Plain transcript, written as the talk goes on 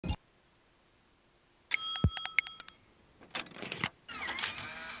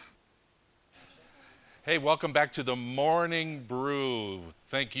Hey, welcome back to the Morning Brew.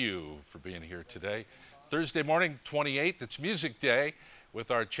 Thank you for being here today. Thursday morning, 28th, it's Music Day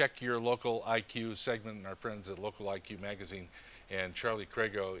with our Check Your Local IQ segment and our friends at Local IQ Magazine. And Charlie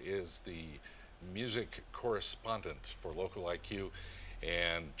Crago is the music correspondent for Local IQ.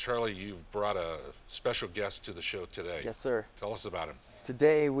 And Charlie, you've brought a special guest to the show today. Yes, sir. Tell us about him.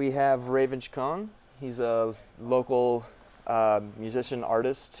 Today we have Chacon. He's a local musician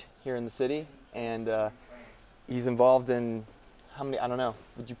artist here in the city, and he's involved in how many? I don't know.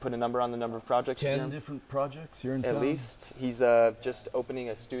 Would you put a number on the number of projects? 10 different projects here in town. At least. He's just opening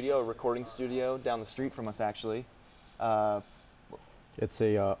a recording studio down the street from us, actually. It's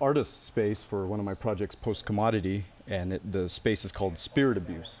a artist space for one of my projects, Post Commodity, and the space is called Spirit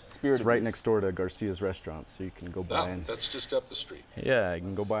Abuse. It's right next door to Garcia's restaurant, so you can go by and... That's just up the street. Yeah, you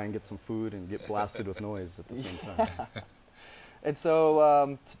can go by and get some food and get blasted with noise at the same time. And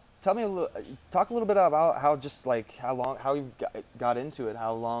so, talk a little bit about how you got into it,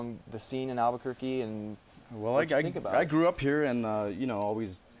 how long the scene in Albuquerque, and well, what you think about I it. grew up here and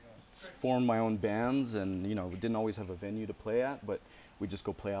always formed my own bands, and didn't always have a venue to play at, but we just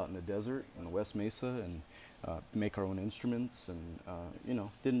go play out in the desert in the West Mesa and make our own instruments, and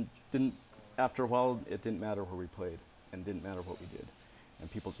didn't after a while it didn't matter where we played and didn't matter what we did,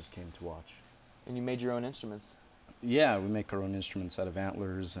 and people just came to watch. And you made your own instruments. Yeah, we make our own instruments out of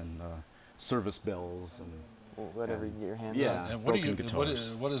antlers and service bells and whatever you get your hand yeah, on. And broken guitars.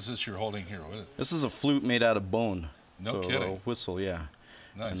 what is this you're holding here? This is a flute made out of bone. No so kidding. A whistle, yeah.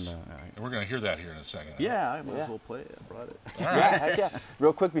 Nice. And, and we're going to hear that here in a second. Yeah, I might as well play it. I brought it. All right. Yeah, heck yeah.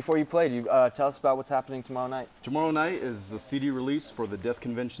 Real quick before you play, you tell us about what's happening tomorrow night. Tomorrow night is a CD release for the Death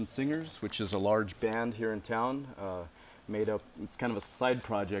Convention Singers, which is a large band here in town. Made up, it's kind of a side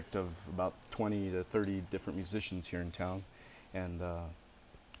project of about 20 to 30 different musicians here in town. And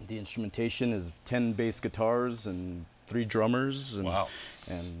the instrumentation is 10 bass guitars and 3 drummers and, wow.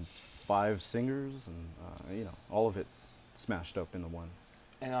 and 5 singers, and all of it smashed up into one.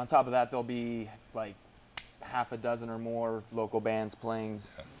 And on top of that, there'll be like half a dozen or more local bands playing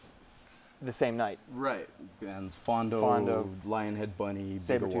the same night. Right. Bands Fondo, Lionhead Bunny,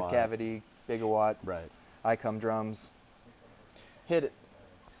 Sabertooth Cavity, Bigawatt, right. I Come Drums. Hit it.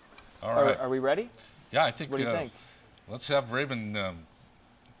 All right. Are we ready? Yeah, I think. What do you think? Let's have Raven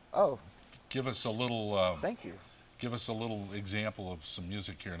give us a little. Thank you. Give us a little example of some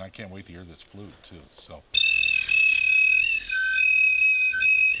music here, and I can't wait to hear this flute too. So.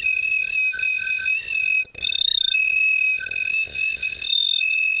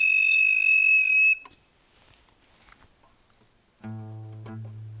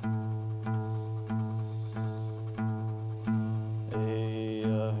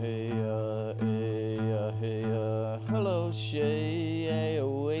 Hello, Shay,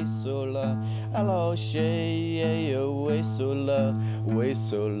 away sola. Hello, Shay, away sola, away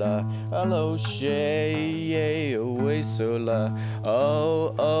sola. Hello, Shay, away sola.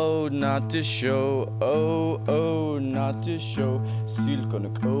 Oh, oh, not to show. Oh, oh, not to show. Still gonna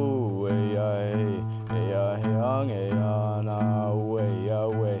go away, away,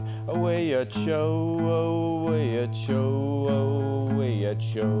 away, away, a cho, away, a cho, away, a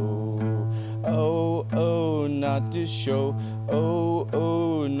cho. Oh, oh, not to show. Oh,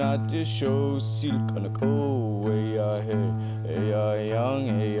 oh, not to show. Still gonna go away, young,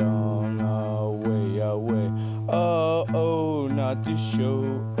 away, away. Oh, oh, not to show.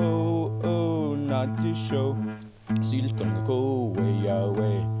 Oh, oh, not to show. Still gonna go away, young,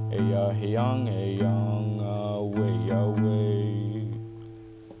 away, away.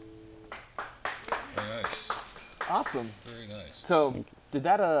 Very nice. Awesome. Very nice. So, did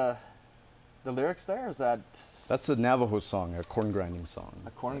that the lyrics there, or is that That's a Navajo song, a corn grinding song. a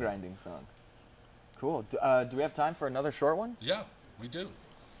corn grinding song? Cool. Do we have time for another short one? Yeah, we do.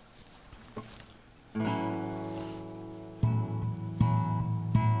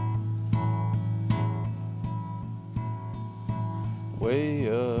 Way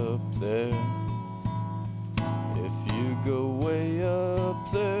up there, if you go way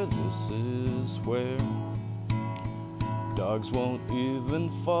up there, this is where dogs won't even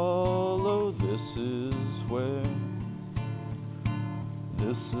follow. This is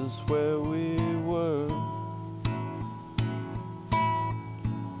where we were.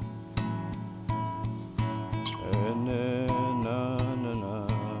 Na, na, na,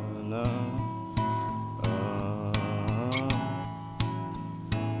 na,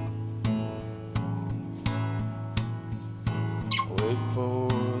 wait for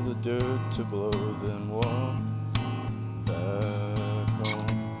the dirt to blow, then walk back home.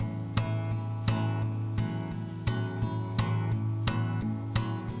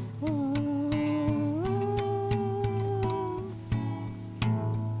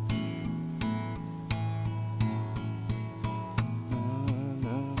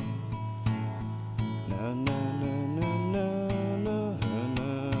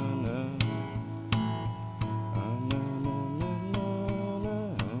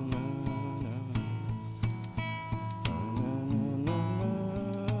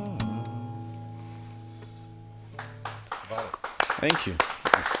 Thank you.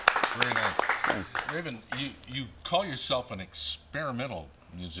 Very nice. Thanks. Raven, you call yourself an experimental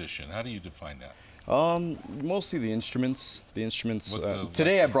musician. How do you define that? Mostly the instruments. The instruments. What the-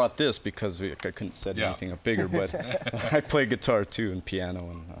 Today I brought this because I couldn't set Yeah. anything up bigger, but I play guitar too and piano.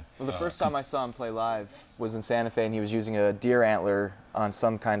 And Well, the first time I saw him play live was in Santa Fe, and he was using a deer antler on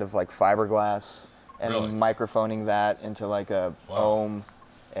some kind of like fiberglass and Really? microphoning that into like a Wow. ohm.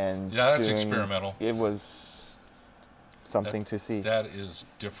 And Yeah, that's doing- experimental. It was something to see. That is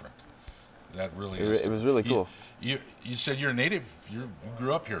different. That really It- is. it was really different. cool. You said you're a native. You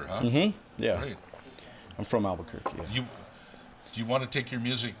grew up here, huh? Mm-hmm. Yeah, Great. I'm from Albuquerque. Yeah. Do you want to take your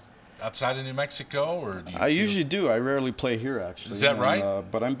music outside of New Mexico, or do you I feel- usually do. I rarely play here, actually. Is that right?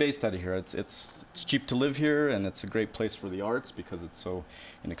 But I'm based out of here. It's cheap to live here, and it's a great place for the arts because it's so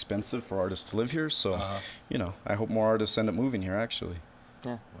inexpensive for artists to live here. So, you know, I hope more artists end up moving here, actually.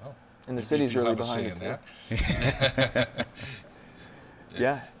 Yeah. Well, And the maybe city's if you really have a behind say it in too. that.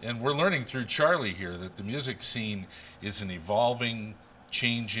 Yeah. And we're learning through Charlie here that the music scene is an evolving,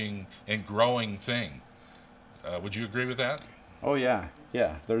 changing, and growing thing. Would you agree with that? Oh yeah,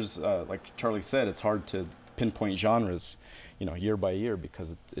 yeah. There's like Charlie said, it's hard to pinpoint genres, you know, year by year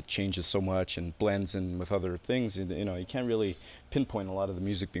because it changes so much and blends in with other things. You know, you can't really pinpoint a lot of the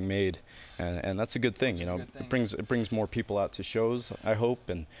music being made, and that's a good thing. You know, good thing. it brings more people out to shows, I hope,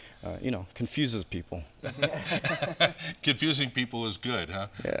 and you know, confuses people. Confusing people is good, huh?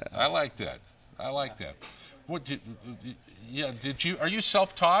 Yeah. I like that. I like that. What did, yeah, are you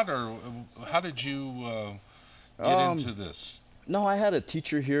self-taught, or how did you get into this? No, I had a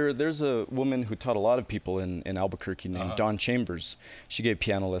teacher here. There's a woman who taught a lot of people in Albuquerque named Dawn Chambers. She gave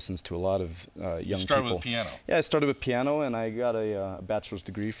piano lessons to a lot of young people. You started with piano. Yeah, I started with piano, and I got a bachelor's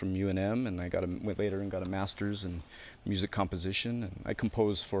degree from UNM, and I went later and got a master's in music composition. And I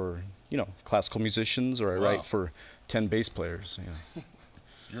compose for, you know, classical musicians, or I Wow. write for 10 bass players. Yeah.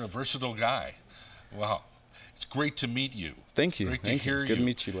 You're a versatile guy. Wow. It's great to meet you. Thank you. Great to Thank you. hear you. Good to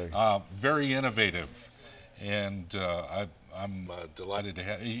meet you, Larry. Very innovative. And I'm delighted to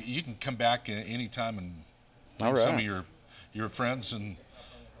have you. You can come back any time and bring All some right. of your friends and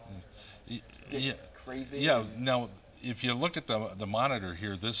yeah. Crazy. Yeah. Now, if you look at the monitor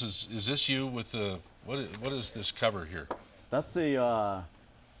here, is this you with the what is this cover here? That's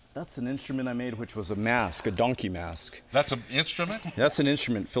an instrument I made, which was a mask, a donkey mask. That's an instrument? That's an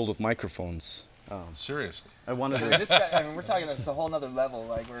instrument filled with microphones. Seriously? I wanted I mean, to. this guy, I mean, we're talking it's a whole nother level.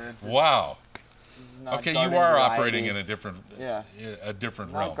 Like we're Wow. this is not Okay, you garden are variety. operating in a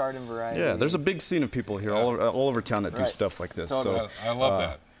different Not realm. garden variety. Yeah, there's a big scene of people here all over town that do Right. stuff like this. Totally. So I love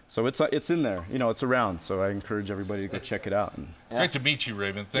that. So it's in there, you know, it's around. So I encourage everybody to go check it out. And Great to meet you,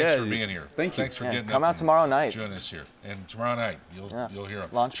 Raven. Thanks Yeah, for being here. thank you. Thanks for Yeah, getting come up out and tomorrow night. Join us here, and tomorrow night you'll hear him.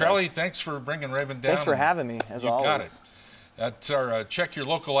 Launch Charlie, thanks for bringing Raven down. Thanks for having me, as you always. got it. That's our Check Your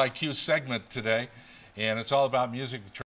Local IQ segment today, and it's all about music.